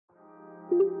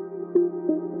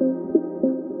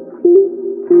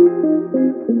Hello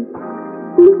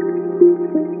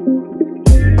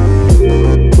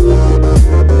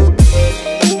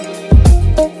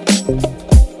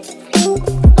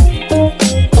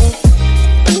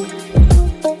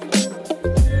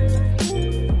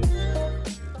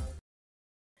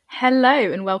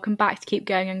and welcome back to Keep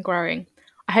Going and Growing.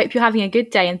 I hope you're having a good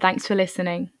day and thanks for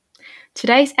listening.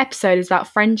 Today's episode is about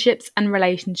friendships and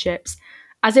relationships.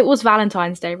 As it was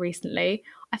Valentine's Day recently,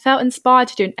 I felt inspired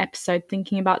to do an episode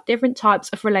thinking about different types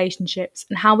of relationships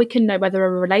and how we can know whether a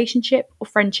relationship or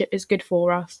friendship is good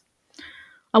for us.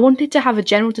 I wanted to have a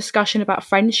general discussion about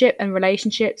friendship and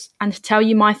relationships and to tell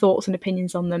you my thoughts and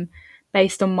opinions on them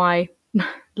based on my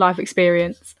life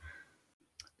experience.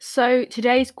 So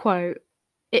today's quote,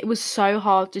 it was so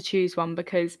hard to choose one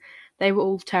because they were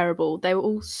all terrible. They were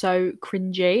all so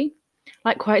cringy.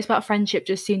 Like quotes about friendship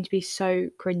just seemed to be so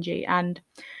cringy, and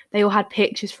they all had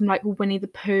pictures from like Winnie the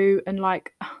Pooh, and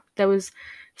like there was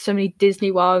so many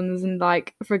Disney ones, and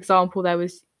like for example there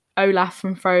was Olaf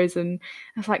from Frozen.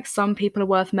 It's like some people are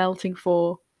worth melting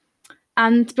for.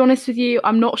 And to be honest with you,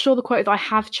 I'm not sure the quote that I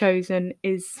have chosen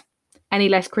is any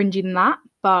less cringy than that,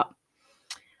 but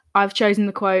I've chosen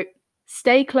the quote,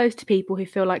 "Stay close to people who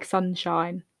feel like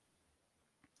sunshine."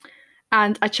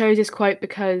 And I chose this quote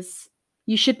because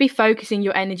you should be focusing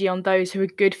your energy on those who are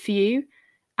good for you,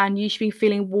 and you should be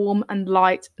feeling warm and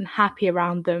light and happy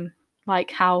around them,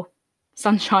 like how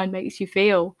sunshine makes you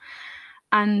feel.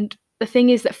 And the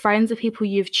thing is that friends are people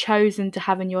you've chosen to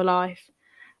have in your life,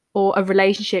 or a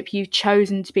relationship you've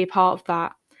chosen to be a part of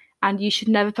that. And you should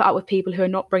never put up with people who are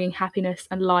not bringing happiness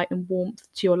and light and warmth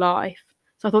to your life.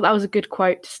 So I thought that was a good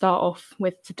quote to start off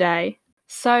with today.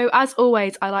 So as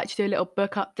always, I like to do a little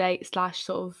book update slash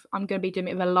sort of, I'm going to be doing a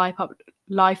bit of a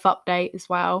life update as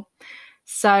well.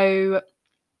 So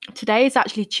today is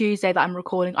actually Tuesday that I'm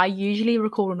recording. I usually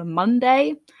record on a Monday.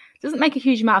 It doesn't make a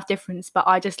huge amount of difference, but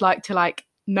I just like to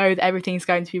know that everything's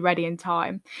going to be ready in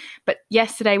time. But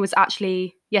yesterday was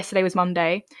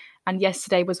Monday, and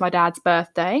yesterday was my dad's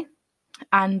birthday.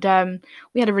 And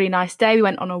we had a really nice day. We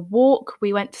went on a walk.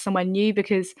 We went to somewhere new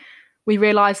because we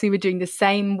realised we were doing the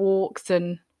same walks,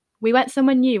 and we went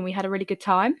somewhere new and we had a really good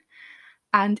time.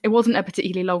 And it wasn't a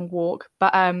particularly long walk,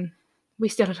 but we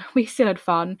still had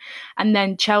fun. And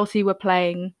then Chelsea were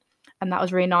playing, and that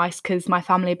was really nice because my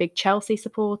family are big Chelsea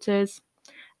supporters.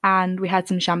 And we had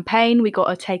some champagne. We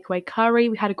got a takeaway curry.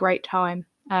 We had a great time.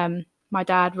 My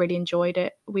dad really enjoyed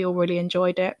it. We all really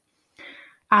enjoyed it.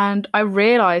 And I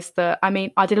realised that,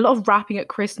 I did a lot of rapping at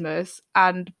Christmas,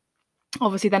 and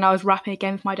obviously then I was rapping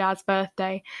again for my dad's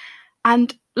birthday.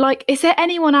 And is there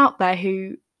anyone out there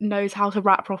who knows how to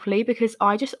rap properly? Because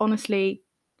I just honestly,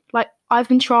 I've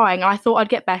been trying. I thought I'd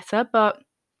get better, but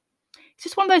it's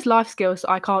just one of those life skills that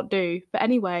I can't do. But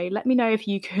anyway, let me know if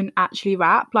you can actually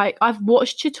rap. I've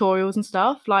watched tutorials and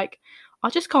stuff. I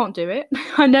just can't do it.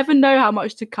 I never know how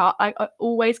much to cut. I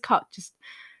always cut just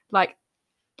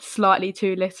slightly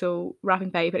too little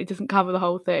wrapping paper. It doesn't cover the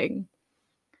whole thing.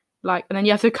 And then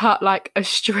you have to cut a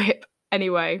strip.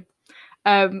 Anyway,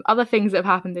 other things that have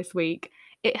happened this week.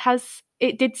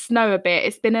 It did snow a bit.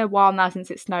 It's been a while now since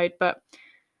it snowed, but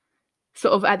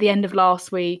sort of at the end of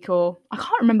last week, or I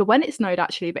can't remember when it snowed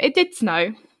actually, but it did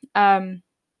snow.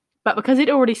 But because it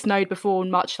already snowed before,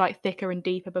 much thicker and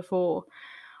deeper before,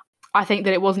 I think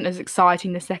that it wasn't as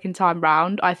exciting the second time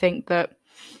round. I think that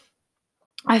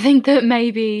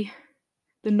maybe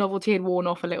the novelty had worn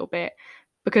off a little bit,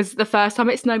 because the first time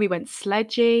it snowed, we went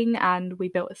sledging and we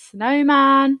built a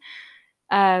snowman.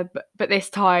 But this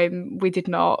time we did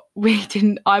not. We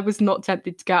didn't. I was not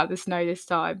tempted to get out of the snow this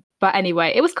time. But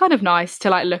anyway, it was kind of nice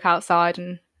to look outside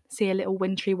and see a little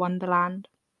wintry wonderland.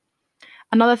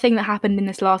 Another thing that happened in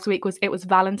this last week was it was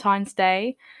Valentine's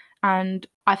Day, and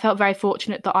I felt very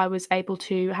fortunate that I was able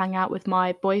to hang out with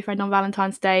my boyfriend on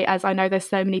Valentine's Day, as I know there's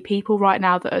so many people right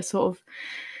now that are sort of,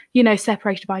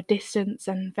 separated by distance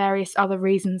and various other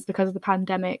reasons because of the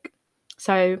pandemic.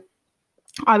 So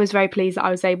I was very pleased that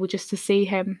I was able just to see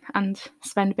him and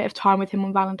spend a bit of time with him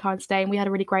on Valentine's Day, and we had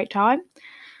a really great time.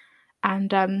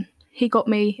 And he got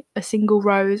me a single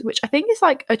rose, which I think is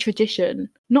a tradition,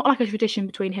 not a tradition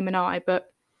between him and I,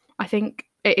 but I think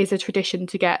it is a tradition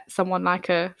to get someone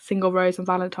a single rose on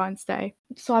Valentine's Day.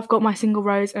 So I've got my single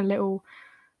rose in a little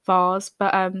vase,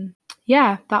 but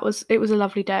yeah, it was a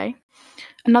lovely day.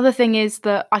 Another thing is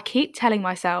that I keep telling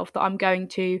myself that I'm going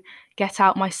to get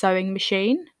out my sewing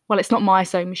machine. Well, it's not my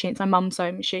sewing machine, it's my mum's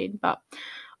sewing machine, but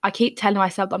I keep telling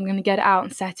myself that I'm going to get it out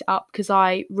and set it up because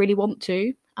I really want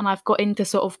to. And I've got into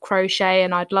sort of crochet,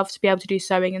 and I'd love to be able to do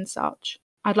sewing and such.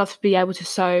 I'd love to be able to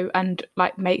sew and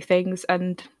make things,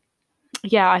 and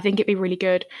yeah, I think it'd be really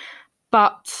good.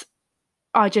 But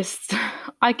I just,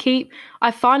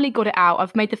 I finally got it out.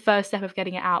 I've made the first step of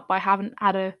getting it out, but I haven't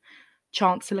had a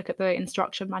chance to look at the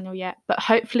instruction manual yet. But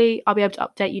hopefully I'll be able to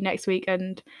update you next week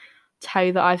and tell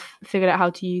you that I've figured out how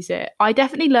to use it. I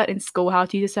definitely learnt in school how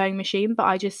to use a sewing machine, but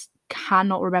I just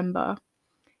cannot remember.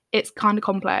 It's kind of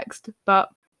complex. But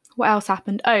what else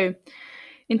happened? Oh,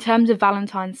 in terms of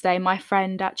Valentine's Day, my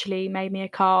friend actually made me a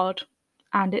card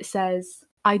and it says,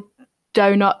 I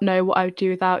do not know what I would do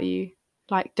without you.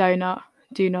 Like, donut,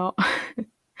 do not.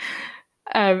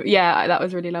 Yeah, that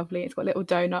was really lovely. It's got a little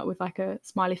donut with like a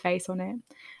smiley face on it.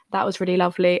 That was really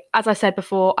lovely. As I said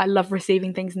before, I love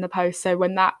receiving things in the post. So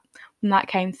when that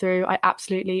came through, I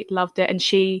absolutely loved it. And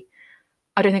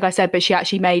I don't think I said, but she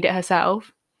actually made it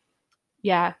herself.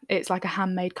 Yeah, it's like a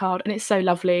handmade card and it's so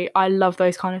lovely. I love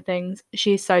those kind of things.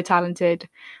 She's so talented.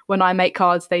 When I make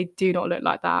cards, they do not look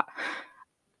like that.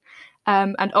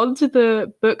 And on to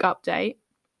the book update.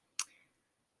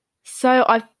 So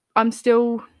I've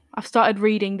started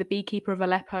reading The Beekeeper of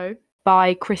Aleppo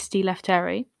by Christy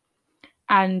Lefteri.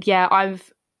 And yeah,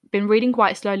 I've been reading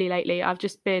quite slowly lately. I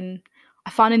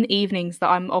find in the evenings that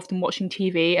I'm often watching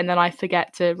TV and then I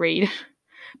forget to read.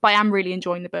 But I am really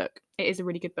enjoying the book. It is a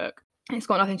really good book. It's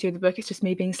got nothing to do with the book, it's just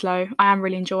me being slow. I am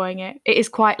really enjoying it. It is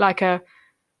quite like a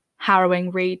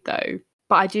harrowing read though,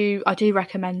 but I do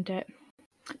recommend it.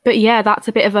 But yeah, that's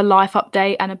a bit of a life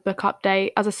update and a book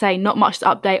update. As I say, not much to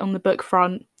update on the book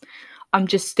front. I'm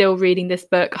just still reading this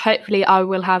book. Hopefully I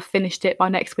will have finished it by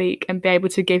next week and be able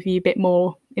to give you a bit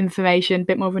more information, a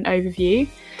bit more of an overview.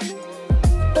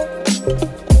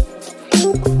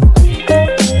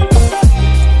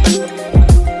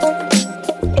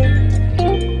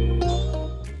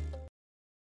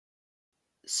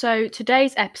 So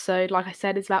today's episode, like I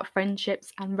said, is about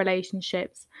friendships and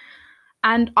relationships.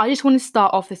 And I just want to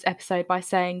start off this episode by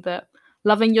saying that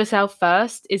loving yourself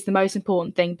first is the most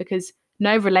important thing, because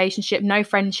no relationship, no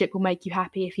friendship will make you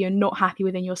happy if you're not happy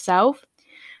within yourself.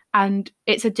 And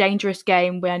it's a dangerous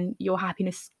game when your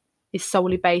happiness is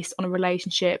solely based on a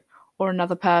relationship or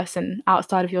another person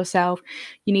outside of yourself.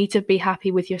 You need to be happy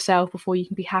with yourself before you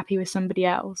can be happy with somebody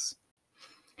else.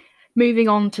 Moving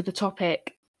on to the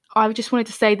topic, I just wanted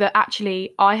to say that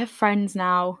actually I have friends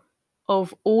now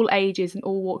of all ages and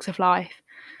all walks of life.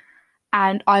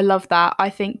 And I love that. I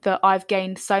think that I've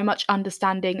gained so much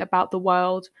understanding about the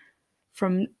world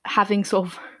from having sort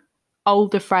of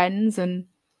older friends, and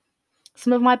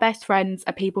some of my best friends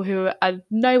are people who are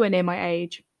nowhere near my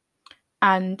age.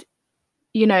 And,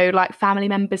 you know, like family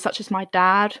members such as my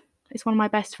dad is one of my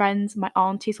best friends, my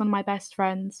auntie is one of my best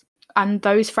friends. And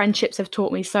those friendships have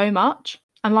taught me so much.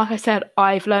 And like I said,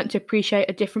 I've learned to appreciate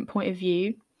a different point of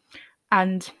view,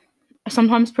 and I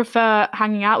sometimes prefer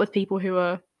hanging out with people who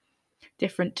are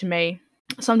different to me.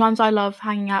 Sometimes I love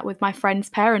hanging out with my friends'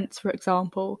 parents, for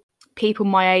example. People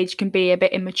my age can be a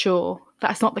bit immature.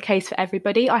 That's not the case for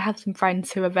everybody. I have some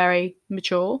friends who are very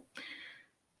mature,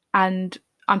 and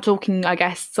I'm talking, I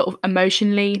guess, sort of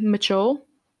emotionally mature.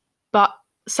 But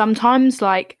sometimes,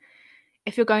 like,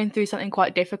 if you're going through something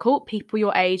quite difficult, people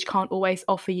your age can't always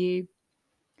offer you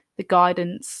the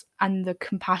guidance and the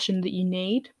compassion that you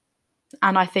need.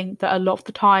 And I think that a lot of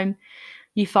the time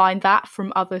you find that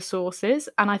from other sources.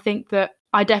 And I think that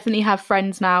I definitely have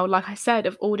friends now, like I said,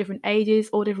 of all different ages,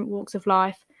 all different walks of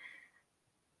life.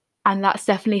 And that's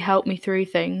definitely helped me through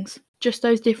things. Just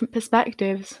those different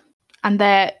perspectives. And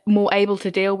they're more able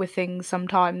to deal with things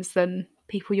sometimes than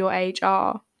people your age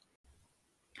are.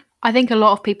 I think a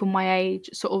lot of people my age,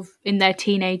 sort of in their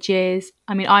teenage years,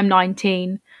 I mean, I'm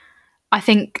 19, I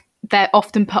think they're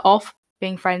often put off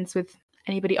being friends with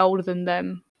anybody older than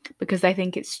them because they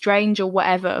think it's strange or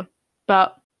whatever.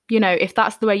 But, you know, if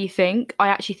that's the way you think, I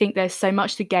actually think there's so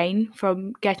much to gain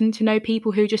from getting to know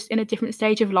people who are just in a different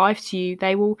stage of life to you.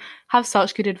 They will have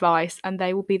such good advice and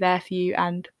they will be there for you,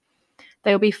 and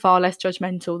they will be far less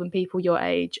judgmental than people your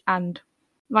age. And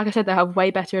like I said, they have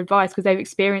way better advice because they've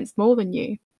experienced more than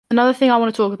you. Another thing I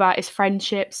want to talk about is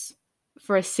friendships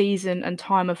for a season and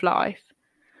time of life.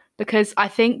 Because I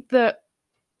think that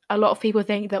a lot of people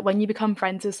think that when you become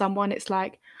friends with someone, it's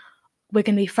like, we're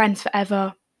going to be friends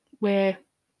forever. We're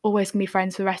always going to be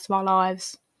friends for the rest of our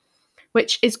lives,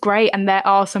 which is great. And there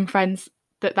are some friends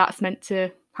that that's meant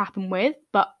to happen with.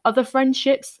 But other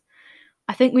friendships,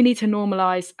 I think we need to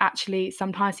normalise actually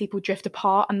sometimes people drift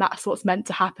apart and that's what's meant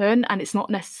to happen. And it's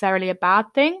not necessarily a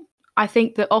bad thing. I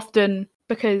think that often,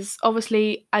 because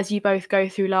obviously as you both go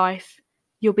through life,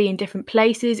 you'll be in different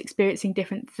places, experiencing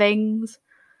different things,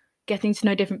 getting to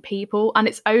know different people, and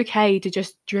it's okay to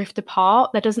just drift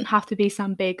apart. There doesn't have to be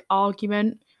some big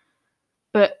argument,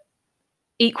 but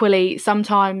equally,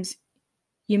 sometimes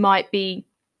you might be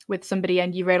with somebody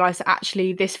and you realise that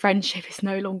actually this friendship is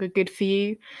no longer good for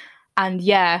you. And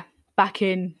yeah, back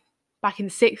in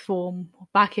sixth form,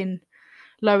 back in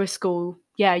lower school,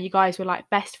 yeah, you guys were like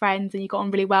best friends and you got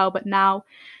on really well, but now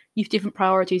you've different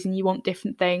priorities and you want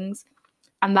different things.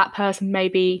 And that person may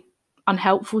be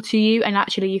unhelpful to you. And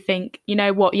actually you think, you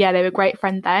know what, yeah, they were a great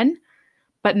friend then.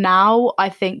 But now I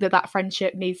think that that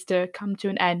friendship needs to come to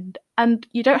an end. And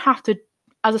you don't have to,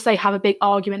 as I say, have a big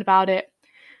argument about it.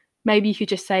 Maybe you could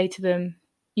just say to them,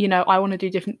 you know, I want to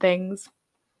do different things.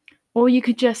 Or you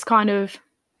could just kind of,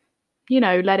 you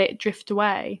know, let it drift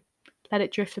away, let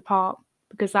it drift apart,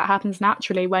 because that happens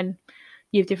naturally when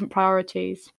you have different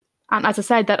priorities. And as I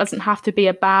said, that doesn't have to be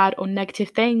a bad or negative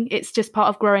thing. It's just part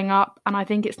of growing up. And I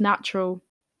think it's natural.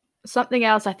 Something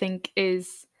else I think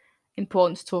is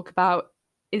important to talk about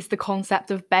is the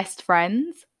concept of best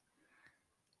friends.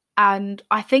 And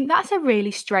I think that's a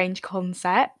really strange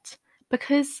concept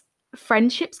because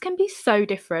friendships can be so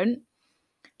different.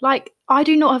 Like, I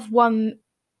do not have one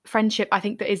friendship I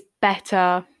think that is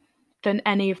better than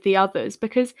any of the others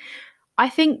because I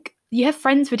think you have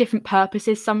friends for different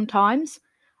purposes sometimes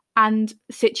and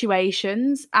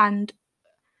situations. And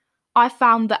I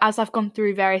found that as I've gone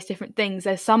through various different things,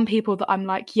 there's some people that I'm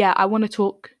like, yeah, I want to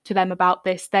talk to them about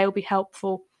this. They'll be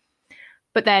helpful.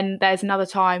 But then there's another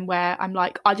time where I'm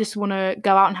like, I just want to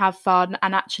go out and have fun.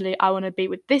 And actually, I want to be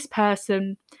with this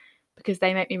person because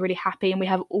they make me really happy and we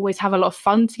always have a lot of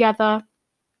fun together.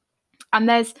 And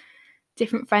there's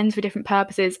different friends for different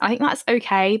purposes. I think that's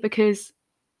okay because,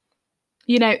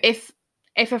 you know, if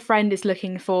a friend is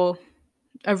looking for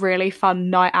a really fun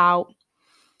night out,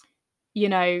 you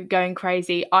know, going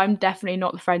crazy, I'm definitely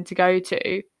not the friend to go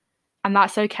to. And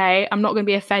that's okay. I'm not going to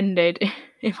be offended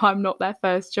if I'm not their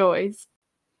first choice.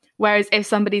 Whereas if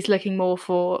somebody's looking more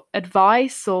for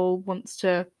advice or wants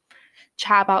to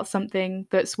chat about something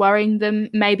that's worrying them,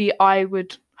 maybe I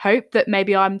would hope that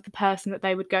maybe I'm the person that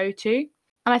they would go to.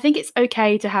 And I think it's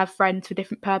okay to have friends for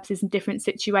different purposes and different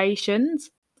situations.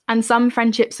 And some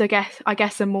friendships, I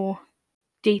guess, are more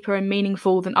deeper and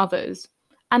meaningful than others.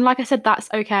 And like I said, that's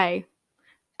okay.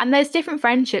 And there's different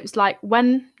friendships, like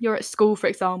when you're at school, for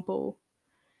example,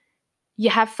 you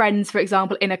have friends, for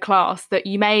example, in a class that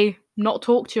you may not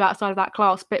talk to outside of that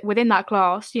class, but within that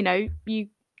class, you know, you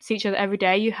see each other every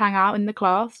day, you hang out in the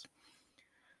class.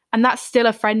 And that's still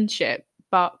a friendship,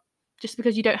 but just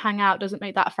because you don't hang out doesn't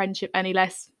make that friendship any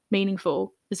less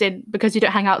meaningful. As in, because you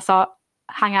don't hang out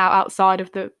outside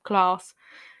of the class,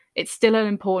 it's still an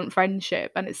important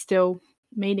friendship and it's still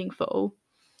meaningful.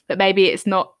 But maybe it's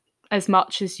not as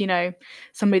much as, you know,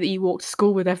 somebody that you walk to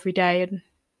school with every day and,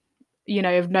 you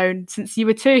know, have known since you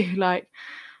were two. Like,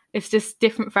 it's just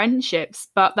different friendships,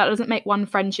 but that doesn't make one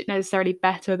friendship necessarily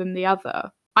better than the other.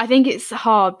 I think it's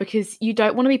hard because you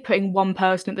don't want to be putting one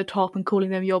person at the top and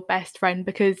calling them your best friend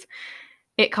because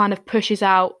it kind of pushes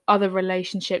out other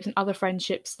relationships and other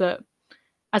friendships that,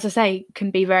 as I say,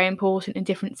 can be very important in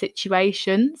different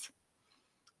situations.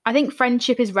 I think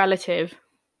friendship is relative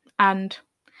and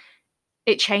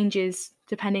it changes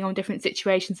depending on different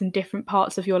situations and different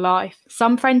parts of your life.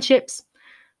 Some friendships,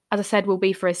 as I said, will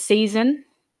be for a season,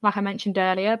 like I mentioned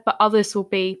earlier, but others will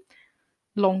be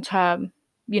long term.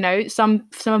 You know, some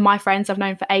of my friends I've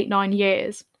known for 8-9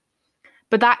 years,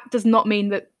 but that does not mean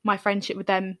that my friendship with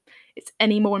them is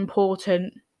any more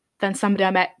important than somebody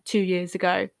I met 2 years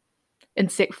ago in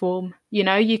sixth form. You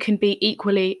know, you can be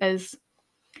equally as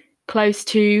close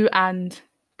to and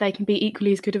they can be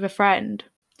equally as good of a friend.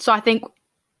 So I think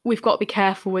we've got to be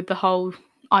careful with the whole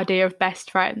idea of best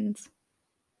friends.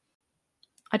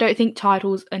 I don't think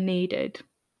titles are needed.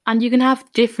 And you can have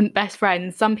different best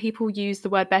friends. Some people use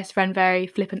the word best friend very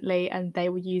flippantly and they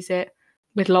will use it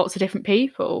with lots of different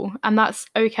people. And that's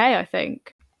okay, I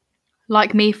think.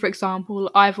 Like me, for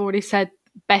example, I've already said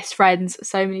best friends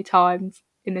so many times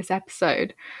in this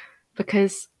episode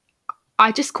because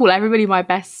I just call everybody my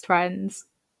best friends.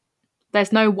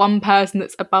 There's no one person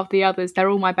that's above the others. They're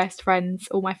all my best friends,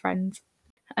 all my friends.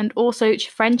 And also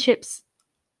friendships,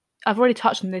 I've already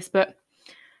touched on this, but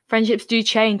friendships do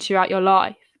change throughout your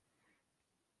life.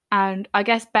 And I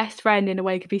guess best friend in a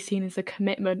way could be seen as a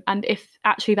commitment. And if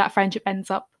actually that friendship ends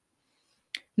up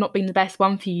not being the best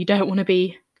one for you, you don't want to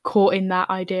be caught in that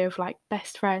idea of like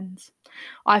best friends.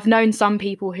 I've known some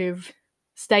people who've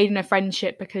stayed in a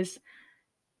friendship because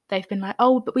they've been like,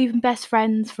 oh, but we've been best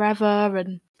friends forever.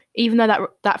 And even though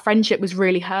that friendship was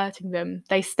really hurting them,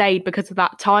 they stayed because of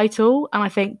that title. And I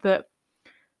think that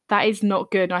is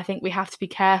not good. And I think we have to be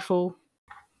careful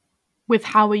with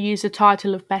how we use the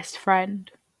title of best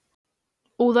friend.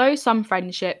 Although some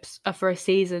friendships are for a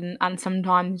season and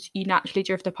sometimes you naturally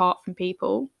drift apart from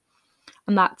people,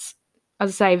 and that's as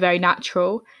I say, very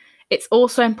natural. It's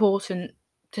also important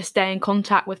to stay in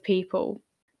contact with people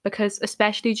because,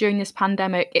 especially during this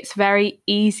pandemic, it's very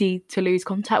easy to lose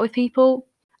contact with people.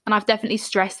 And I've definitely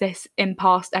stressed this in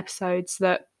past episodes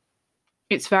that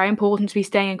it's very important to be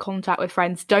staying in contact with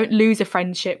friends. Don't lose a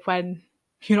friendship when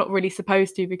you're not really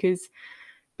supposed to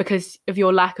because of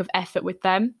your lack of effort with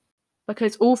them.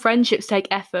 Because all friendships take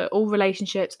effort, all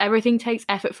relationships, everything takes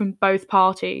effort from both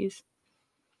parties.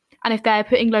 And if they're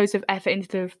putting loads of effort into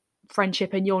the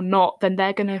friendship and you're not, then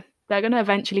they're gonna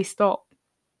eventually stop.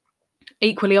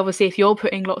 Equally, obviously, if you're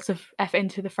putting lots of effort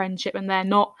into the friendship and they're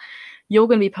not, you're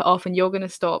gonna be put off and you're gonna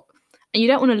stop. And you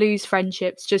don't want to lose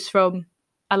friendships just from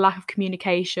a lack of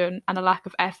communication and a lack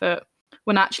of effort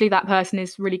when actually that person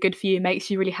is really good for you,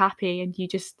 makes you really happy, and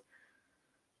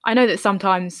I know that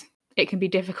sometimes it can be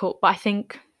difficult, but I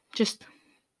think just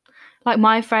like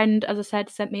my friend, as I said,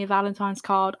 sent me a Valentine's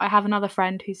card. I have another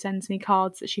friend who sends me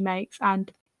cards that she makes,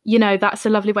 and that's a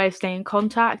lovely way of staying in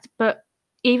contact. But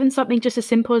even something just as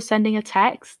simple as sending a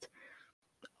text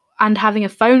and having a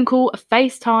phone call, a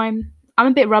FaceTime. I'm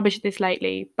a bit rubbish at this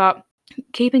lately, but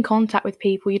keep in contact with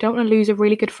people. You don't want to lose a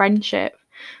really good friendship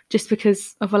just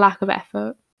because of a lack of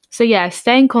effort. So yeah,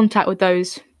 stay in contact with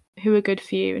those who are good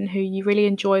for you and who you really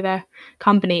enjoy their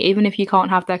company, even if you can't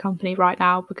have their company right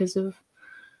now because of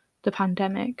the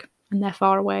pandemic and they're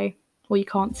far away or you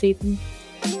can't see them.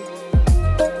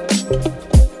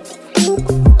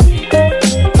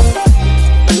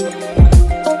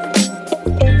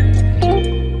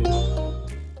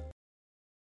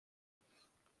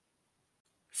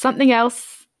 Something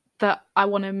else that I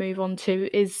want to move on to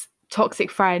is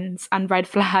toxic friends and red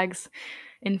flags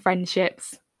in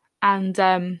friendships. And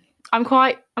I'm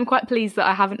quite pleased that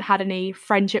I haven't had any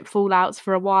friendship fallouts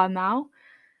for a while now.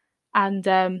 And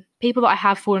people that I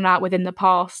have fallen out with in the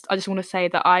past, I just want to say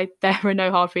that there are no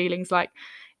hard feelings. Like,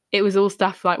 it was all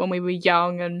stuff like when we were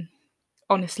young, and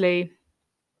honestly,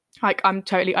 like, I'm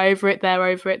totally over it. They're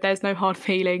over it. There's no hard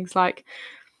feelings. Like,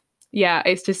 yeah,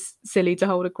 it's just silly to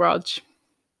hold a grudge.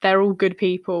 They're all good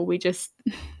people. We just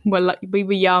we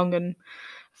were young and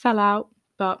fell out.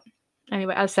 But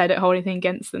anyway, as I said, I don't hold anything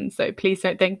against them, so please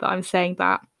don't think that I'm saying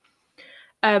that.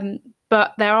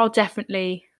 But there are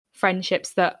definitely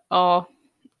friendships that are,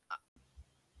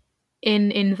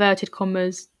 in inverted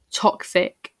commas,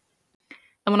 toxic.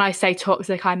 And when I say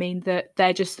toxic, I mean that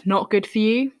they're just not good for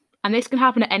you. And this can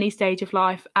happen at any stage of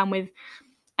life and with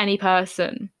any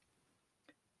person.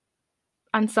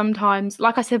 And sometimes,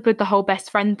 like I said with the whole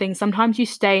best friend thing, sometimes you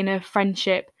stay in a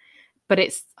friendship, but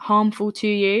it's harmful to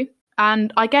you.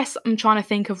 And I guess I'm trying to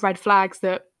think of red flags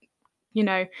that,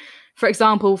 for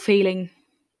example,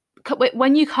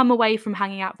 when you come away from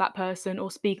hanging out with that person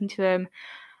or speaking to them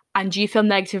and you feel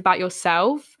negative about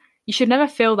yourself, you should never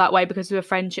feel that way because of a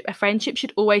friendship. A friendship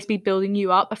should always be building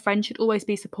you up. A friend should always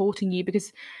be supporting you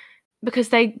because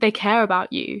they care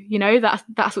about you.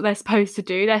 That's what they're supposed to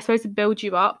do. They're supposed to build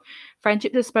you up.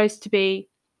 Friendships are supposed to be,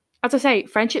 as I say,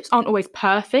 friendships aren't always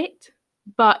perfect,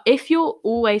 but if you're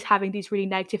always having these really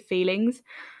negative feelings,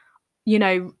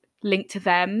 linked to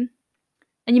them,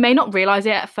 and you may not realize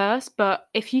it at first, but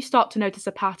if you start to notice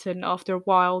a pattern after a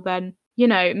while, then,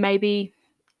 maybe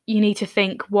you need to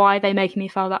think, why are they making me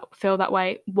feel that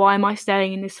way? Why am I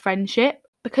staying in this friendship?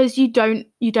 Because you don't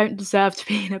deserve to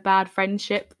be in a bad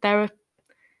friendship. There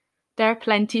are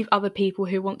plenty of other people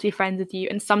who want to be friends with you,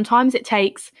 and sometimes it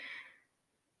takes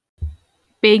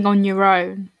being on your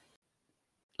own.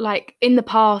 Like, in the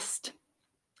past,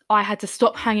 I had to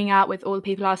stop hanging out with all the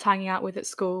people I was hanging out with at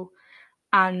school,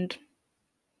 and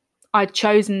I'd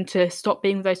chosen to stop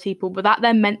being with those people, but that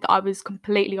then meant that I was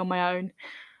completely on my own.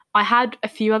 I had a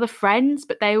few other friends,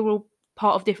 but they were all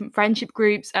part of different friendship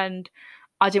groups, and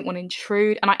I didn't want to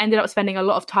intrude, and I ended up spending a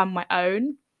lot of time on my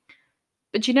own.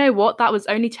 But you know what? That was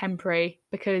only temporary,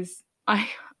 because I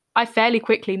fairly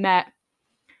quickly met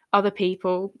other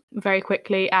people very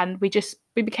quickly, and we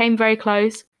became very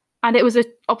close. And it was an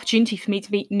opportunity for me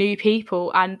to meet new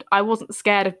people, and I wasn't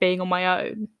scared of being on my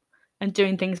own and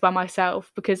doing things by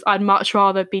myself, because I'd much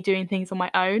rather be doing things on my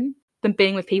own than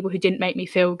being with people who didn't make me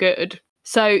feel good.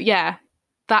 So yeah,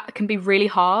 that can be really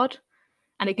hard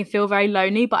and it can feel very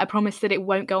lonely, but I promise that it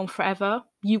won't go on forever.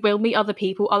 You will meet other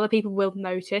people will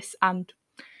notice and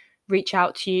reach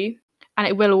out to you, and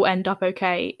it will all end up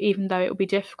okay, even though it will be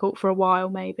difficult for a while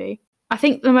maybe. I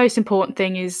think the most important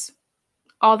thing is,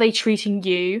 are they treating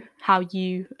you how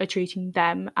you are treating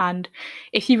them? And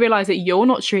if you realise that you're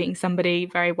not treating somebody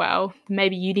very well,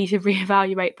 maybe you need to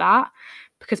reevaluate that,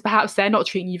 because perhaps they're not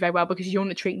treating you very well because you're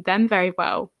not treating them very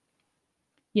well.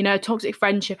 Toxic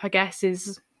friendship, I guess,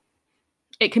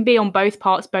 it can be on both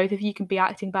parts. Both of you can be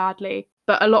acting badly.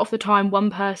 But a lot of the time,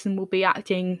 one person will be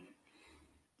acting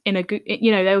in a good,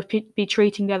 they will be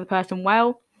treating the other person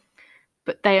well,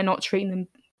 but they are not treating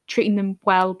them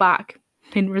well back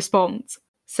in response.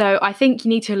 So I think you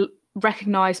need to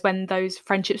recognize when those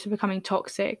friendships are becoming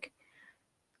toxic.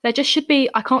 There just should be,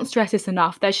 I can't stress this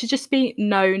enough, there should just be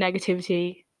no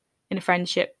negativity in a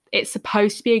friendship. It's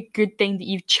supposed to be a good thing that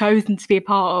you've chosen to be a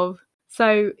part of.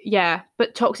 So yeah,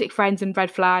 but toxic friends and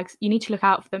red flags, you need to look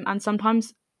out for them. And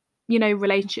sometimes,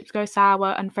 relationships go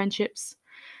sour and friendships,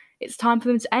 it's time for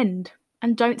them to end.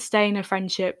 And don't stay in a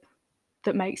friendship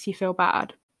that makes you feel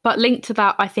bad. But linked to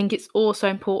that, I think it's also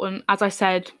important, as I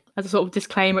said, as a sort of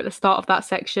disclaimer at the start of that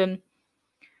section,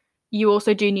 you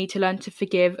also do need to learn to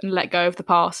forgive and let go of the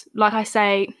past. Like I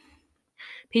say,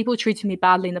 people treated me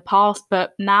badly in the past,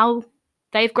 but now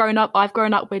they've grown up, I've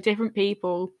grown up, we're different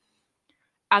people,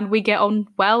 and we get on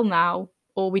well now,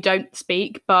 or we don't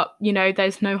speak, but,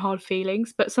 there's no hard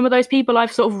feelings. But some of those people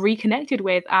I've sort of reconnected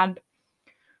with, and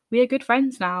we are good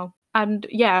friends now. And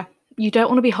yeah, you don't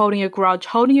want to be holding a grudge.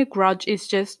 Holding a grudge is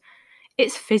just,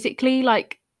 it's physically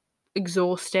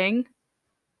exhausting.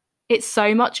 It's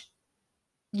so much,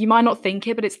 you might not think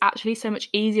it, but it's actually so much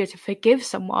easier to forgive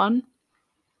someone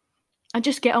and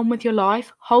just get on with your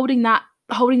life. Holding that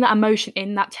emotion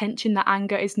in, that tension, that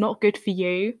anger is not good for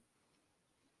you.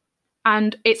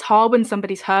 And it's hard when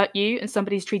somebody's hurt you and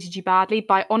somebody's treated you badly,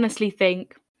 but I honestly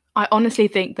think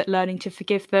that learning to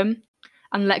forgive them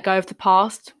and let go of the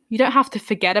past, you don't have to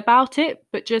forget about it,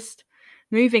 but just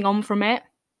moving on from it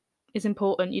is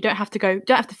important. You don't have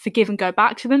to forgive and go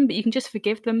back to them, but you can just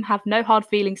forgive them, have no hard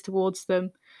feelings towards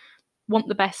them, want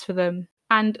the best for them.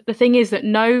 And the thing is that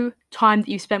no time that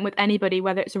you've spent with anybody,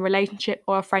 whether it's a relationship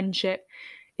or a friendship,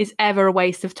 is ever a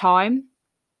waste of time.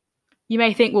 You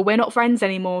may think, well, we're not friends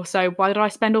anymore, so why did I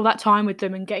spend all that time with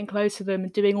them and getting close to them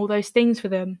and doing all those things for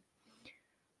them?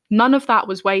 None of that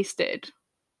was wasted.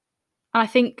 And I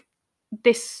think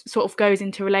this sort of goes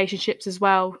into relationships as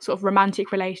well, sort of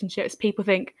romantic relationships. People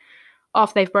think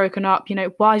after they've broken up,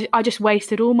 why I just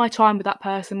wasted all my time with that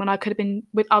person when I could have been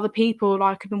with other people,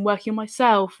 I could have been working on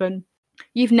myself. And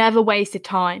you've never wasted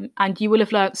time, and you will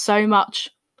have learnt so much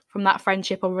from that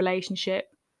friendship or relationship.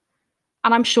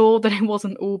 And I'm sure that it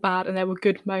wasn't all bad and there were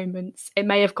good moments. It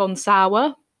may have gone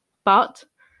sour, but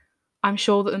I'm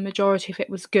sure that the majority of it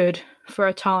was good for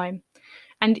a time.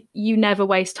 And you never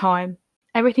waste time.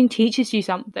 Everything teaches you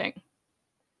something.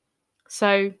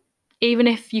 So even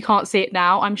if you can't see it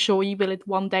now, I'm sure you will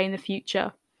one day in the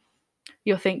future.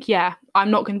 You'll think, yeah, I'm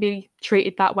not going to be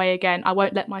treated that way again. I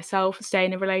won't let myself stay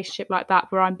in a relationship like that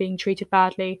where I'm being treated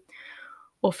badly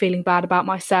or feeling bad about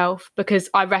myself, because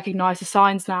I recognise the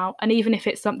signs now. And even if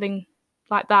it's something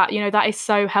like that, that is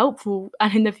so helpful.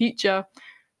 And in the future,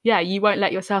 yeah, you won't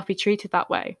let yourself be treated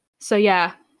that way. So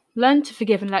yeah, learn to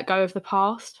forgive and let go of the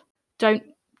past. Don't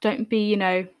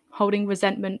be, holding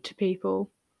resentment to people.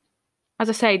 As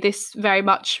I say, this very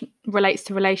much relates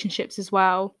to relationships as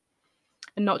well,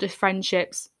 and not just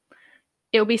friendships.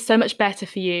 It'll be so much better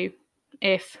for you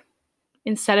if,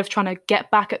 instead of trying to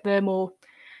get back at them or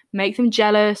make them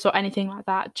jealous or anything like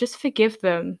that, just forgive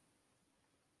them.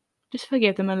 Just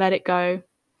forgive them and let it go.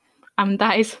 And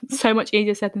that is so much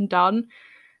easier said than done,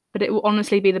 but it will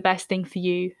honestly be the best thing for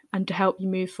you and to help you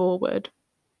move forward.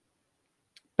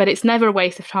 But it's never a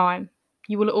waste of time.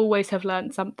 You will always have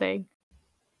learned something.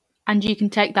 And you can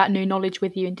take that new knowledge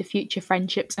with you into future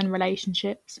friendships and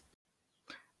relationships.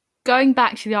 Going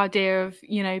back to the idea of,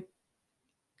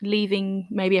 leaving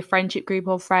maybe a friendship group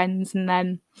or friends and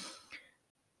then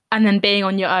being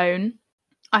on your own,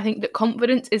 I think that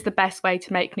confidence is the best way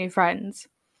to make new friends.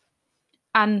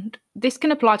 And this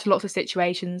can apply to lots of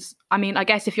situations. I mean, I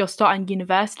guess if you're starting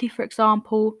university, for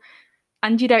example,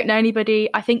 and you don't know anybody,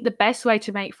 I think the best way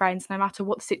to make friends, no matter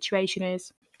what the situation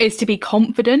is to be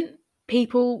confident.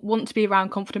 People want to be around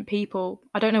confident people.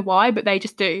 I don't know why, but they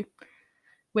just do.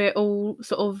 We're all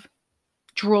sort of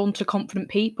drawn to confident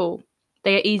people.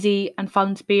 They are easy and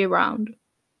fun to be around.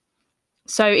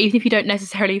 So even if you don't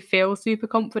necessarily feel super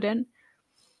confident,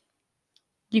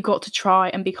 you've got to try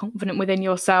and be confident within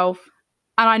yourself.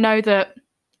 And I know that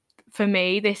for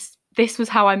me, this was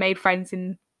how I made friends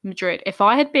in Madrid. If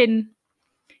I had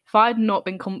not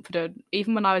been confident,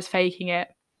 even when I was faking it,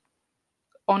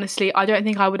 honestly, I don't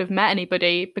think I would have met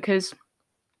anybody, because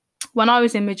when I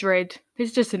was in Madrid, this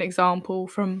is just an example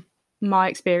from my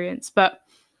experience, but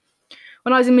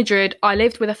when I was in Madrid, I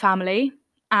lived with a family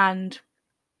and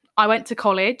I went to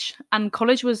college, and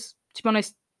college was, to be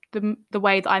honest, the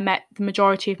way that I met the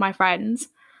majority of my friends.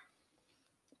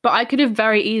 But I could have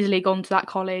very easily gone to that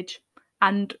college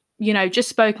and, just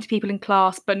spoken to people in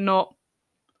class, but not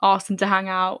asked them to hang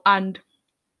out. And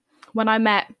when I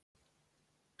met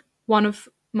one of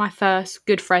my first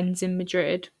good friends in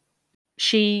Madrid,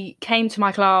 she came to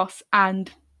my class,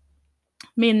 and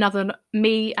me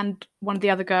and one of the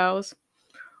other girls,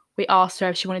 we asked her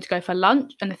if she wanted to go for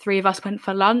lunch, and the three of us went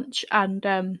for lunch.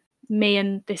 And me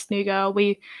and this new girl,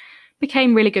 we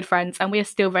became really good friends, and we are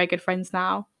still very good friends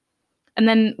now. And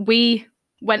then we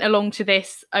went along to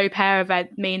this au pair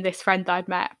event, me and this friend I'd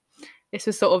met. This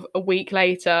was sort of a week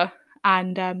later,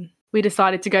 and we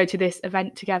decided to go to this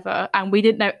event together, and we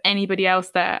didn't know anybody else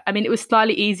there. I mean, it was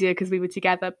slightly easier because we were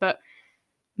together, but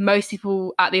most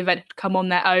people at the event had come on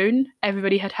their own.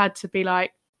 Everybody had to be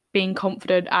like being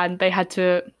confident, and they had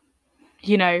to,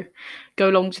 go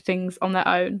along to things on their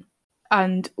own.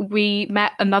 And we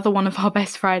met another one of our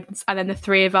best friends, and then the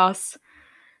three of us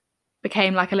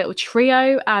became like a little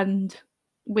trio, and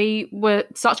we were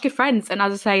such good friends. And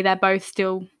as I say, they're both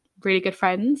still really good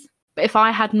friends. But if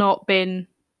I had not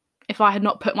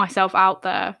put myself out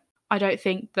there, I don't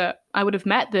think that I would have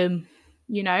met them,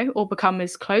 or become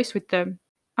as close with them.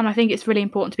 And I think it's really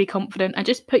important to be confident and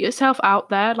just put yourself out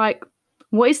there. Like,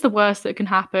 what is the worst that can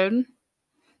happen?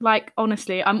 Like,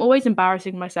 honestly, I'm always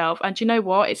embarrassing myself. And you know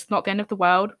what? It's not the end of the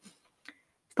world.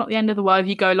 It's not the end of the world if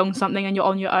you go along something and you're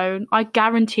on your own. I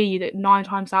guarantee you that 9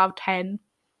 times out of 10,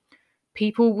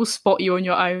 people will spot you on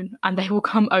your own, and they will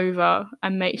come over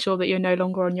and make sure that you're no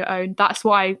longer on your own. That's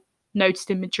what I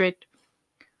noticed in Madrid.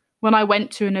 When I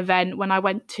went to an event, when I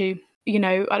went to,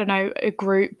 a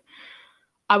group,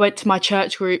 I went to my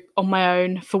church group on my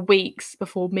own for weeks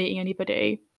before meeting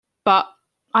anybody. But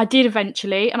I did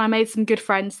eventually, and I made some good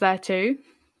friends there too.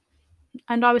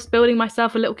 And I was building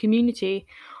myself a little community,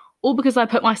 all because I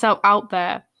put myself out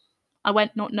there. I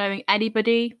went not knowing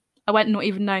anybody. I went not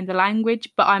even knowing the language,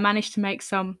 but I managed to make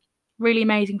some really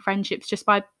amazing friendships just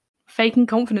by faking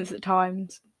confidence at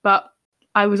times. But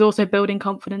I was also building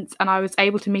confidence, and I was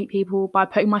able to meet people by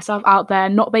putting myself out there,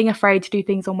 not being afraid to do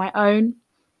things on my own.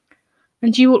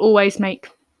 And you will always make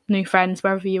new friends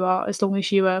wherever you are, as long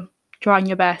as you are trying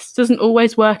your best. It doesn't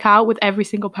always work out with every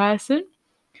single person,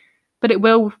 but it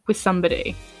will with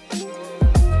somebody.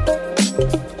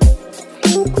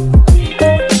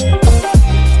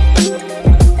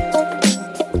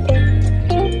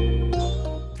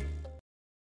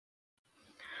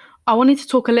 I wanted to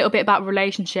talk a little bit about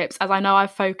relationships, as I know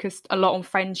I've focused a lot on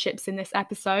friendships in this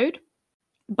episode.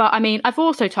 But I mean, I've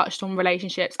also touched on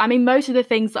relationships. I mean, most of the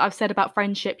things that I've said about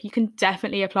friendship, you can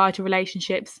definitely apply to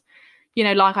relationships.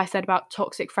 Like I said about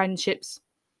toxic friendships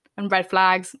and red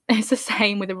flags, it's the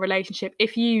same with a relationship.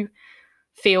 If you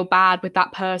feel bad with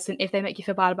that person, if they make you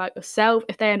feel bad about yourself,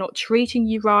 if they are not treating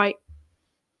you right,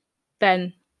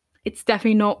 then it's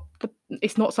definitely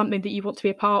it's not something that you want to be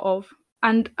a part of.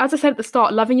 And as I said at the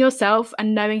start, loving yourself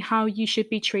and knowing how you should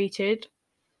be treated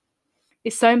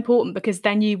is so important, because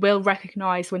then you will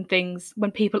recognise when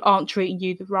people aren't treating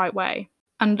you the right way.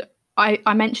 And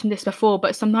I mentioned this before,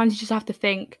 but sometimes you just have to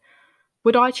think,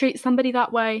 would I treat somebody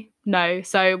that way? No.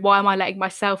 So why am I letting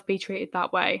myself be treated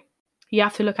that way? You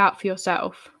have to look out for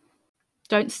yourself.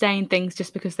 Don't stay in things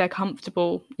just because they're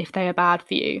comfortable if they are bad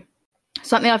for you.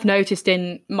 Something I've noticed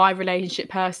in my relationship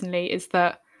personally is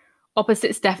that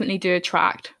opposites definitely do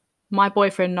attract. My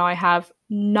boyfriend and I have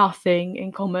nothing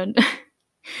in common.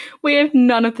 We have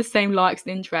none of the same likes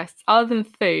and interests. Other than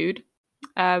food,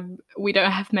 we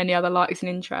don't have many other likes and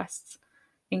interests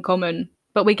in common,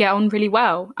 but we get on really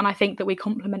well. And I think that we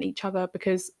complement each other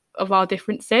because of our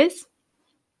differences.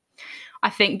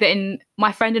 I think that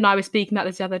my friend and I were speaking about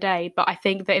this the other day, but I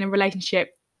think that in a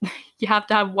relationship, you have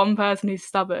to have one person who's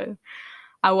stubborn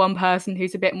and one person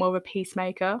who's a bit more of a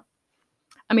peacemaker.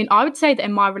 I mean, I would say that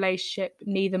in my relationship,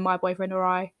 neither my boyfriend or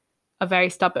I are very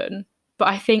stubborn. But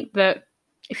I think that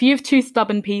if you have two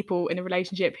stubborn people in a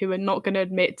relationship who are not going to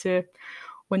admit to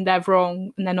when they're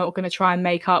wrong, and they're not going to try and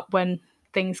make up when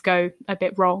things go a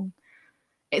bit wrong,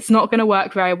 it's not going to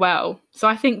work very well. So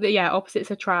I think that, opposites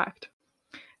attract.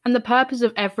 And the purpose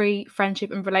of every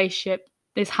friendship and relationship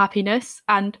is happiness.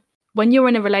 And when you're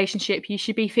in a relationship, you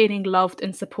should be feeling loved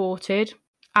and supported.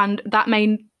 And that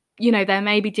there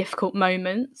may be difficult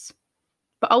moments,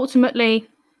 but ultimately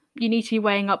you need to be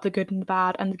weighing up the good and the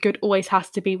bad, and the good always has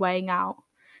to be weighing out,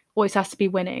 always has to be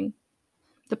winning.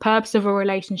 The purpose of a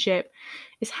relationship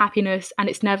is happiness, and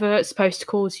it's never supposed to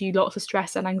cause you lots of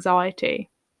stress and anxiety.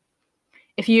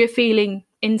 If you're feeling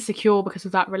insecure because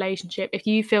of that relationship, if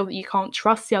you feel that you can't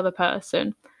trust the other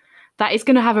person, that is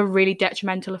going to have a really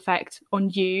detrimental effect on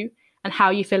you and how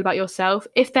you feel about yourself.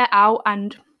 If they're out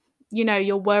and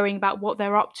you're worrying about what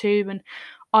they're up to and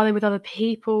are they with other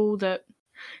people,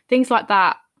 things like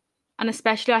that. And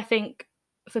especially I think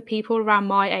for people around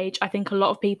my age, I think a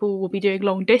lot of people will be doing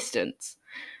long distance.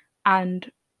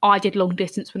 and I did long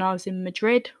distance when I was in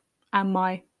Madrid, and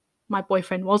my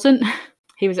boyfriend wasn't.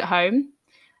 He was at home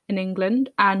in England,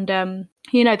 and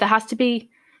there has to be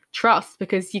trust,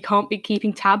 because you can't be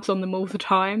keeping tabs on them all the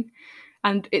time,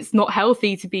 and it's not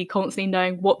healthy to be constantly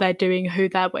knowing what they're doing, who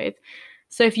they're with.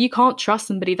 So if you can't trust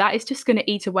somebody, that is just going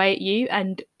to eat away at you.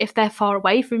 And if they're far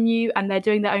away from you and they're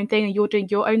doing their own thing and you're doing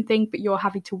your own thing, but you're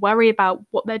having to worry about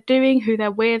what they're doing, who they're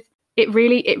with, it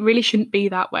really shouldn't be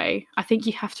that way. I think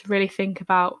you have to really think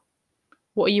about,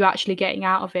 what are you actually getting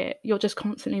out of it? You're just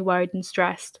constantly worried and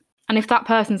stressed. And if that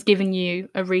person's given you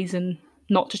a reason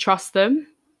not to trust them,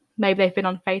 maybe they've been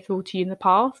unfaithful to you in the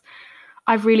past,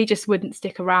 I really just wouldn't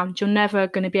stick around. You're never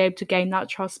going to be able to gain that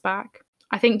trust back.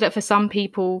 I think that for some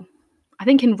people, I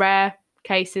think in rare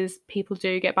cases, people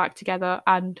do get back together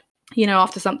and,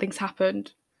 after something's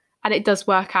happened, and it does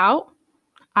work out.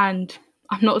 And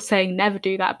I'm not saying never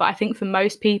do that, but I think for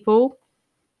most people,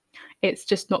 it's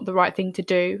just not the right thing to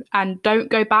do. And don't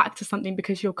go back to something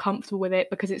because you're comfortable with it,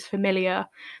 because it's familiar.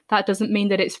 That doesn't mean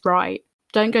that it's right.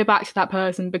 Don't go back to that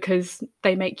person because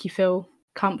they make you feel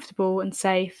comfortable and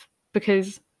safe,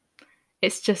 because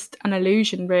it's just an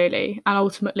illusion, really. And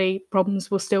ultimately,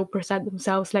 problems will still present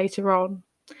themselves later on.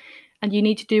 And you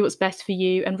need to do what's best for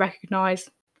you and recognise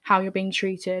how you're being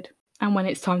treated and when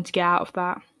it's time to get out of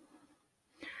that.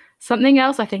 Something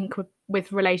else I think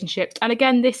with relationships, and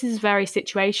again, this is very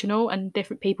situational and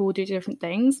different people will do different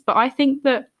things, but I think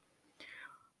that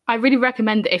I really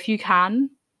recommend that if you can,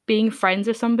 being friends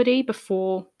with somebody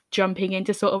before jumping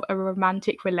into sort of a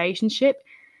romantic relationship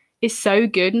is so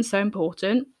good and so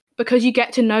important, because you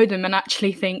get to know them and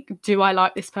actually think, do I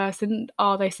like this person?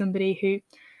 Are they somebody who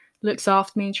looks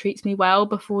after me and treats me well,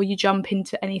 before you jump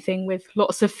into anything with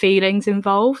lots of feelings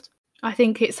involved. I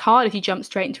think it's hard if you jump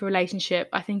straight into a relationship.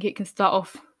 I think it can start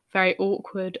off very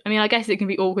awkward. I mean, I guess it can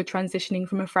be awkward transitioning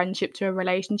from a friendship to a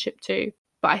relationship too.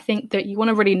 But I think that you want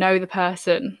to really know the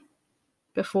person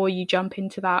before you jump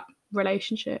into that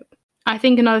relationship. I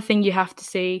think another thing you have to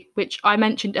see, which I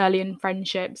mentioned earlier in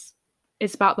friendships,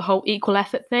 is about the whole equal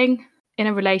effort thing. In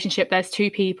a relationship, there's two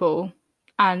people,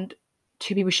 and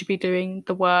two people should be doing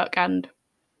the work, and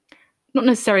not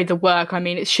necessarily the work. I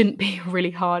mean, it shouldn't be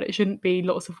really hard. It shouldn't be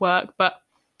lots of work, but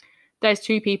there's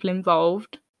two people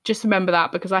involved. Just remember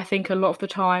that, because I think a lot of the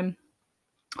time,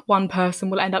 one person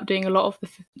will end up doing a lot of the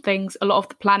things, a lot of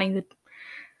the planning,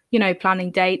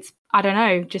 planning dates. I don't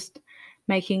know, just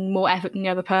making more effort than the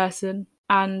other person.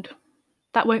 And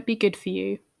that won't be good for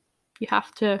you. You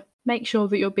have to make sure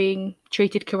that you're being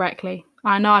treated correctly.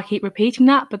 I know I keep repeating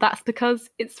that, but that's because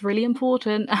it's really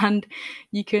important, and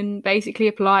you can basically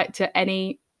apply it to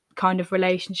any kind of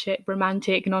relationship,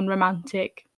 romantic,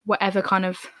 non-romantic, whatever kind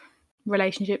of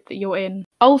relationship that you're in.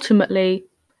 Ultimately,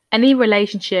 any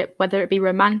relationship, whether it be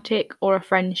romantic or a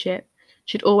friendship,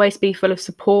 should always be full of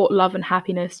support, love and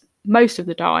happiness most of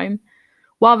the time.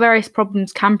 While various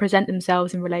problems can present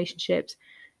themselves in relationships,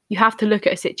 you have to look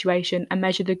at a situation and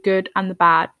measure the good and the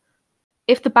bad.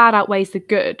 If the bad outweighs the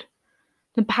good,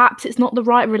 then perhaps it's not the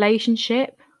right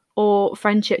relationship or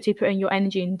friendship to be putting your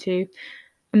energy into,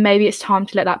 and maybe it's time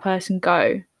to let that person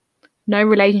go. No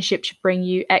relationship should bring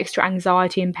you extra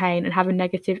anxiety and pain and have a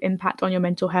negative impact on your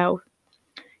mental health.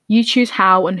 You choose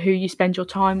how and who you spend your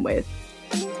time with.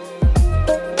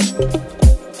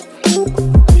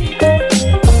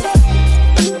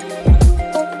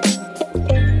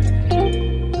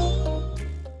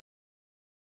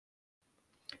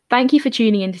 Thank you for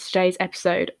tuning into today's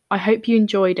episode. I hope you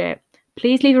enjoyed it.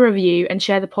 Please leave a review and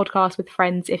share the podcast with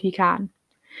friends if you can.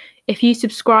 If you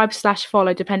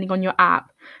subscribe/follow depending on your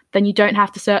app, then you don't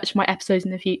have to search for my episodes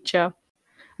in the future,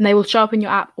 and they will show up in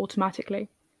your app automatically.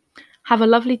 Have a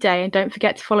lovely day, and don't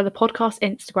forget to follow the podcast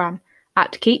Instagram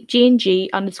at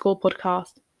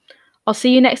keepgng_podcast. I'll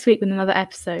see you next week with another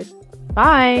episode.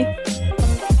 Bye!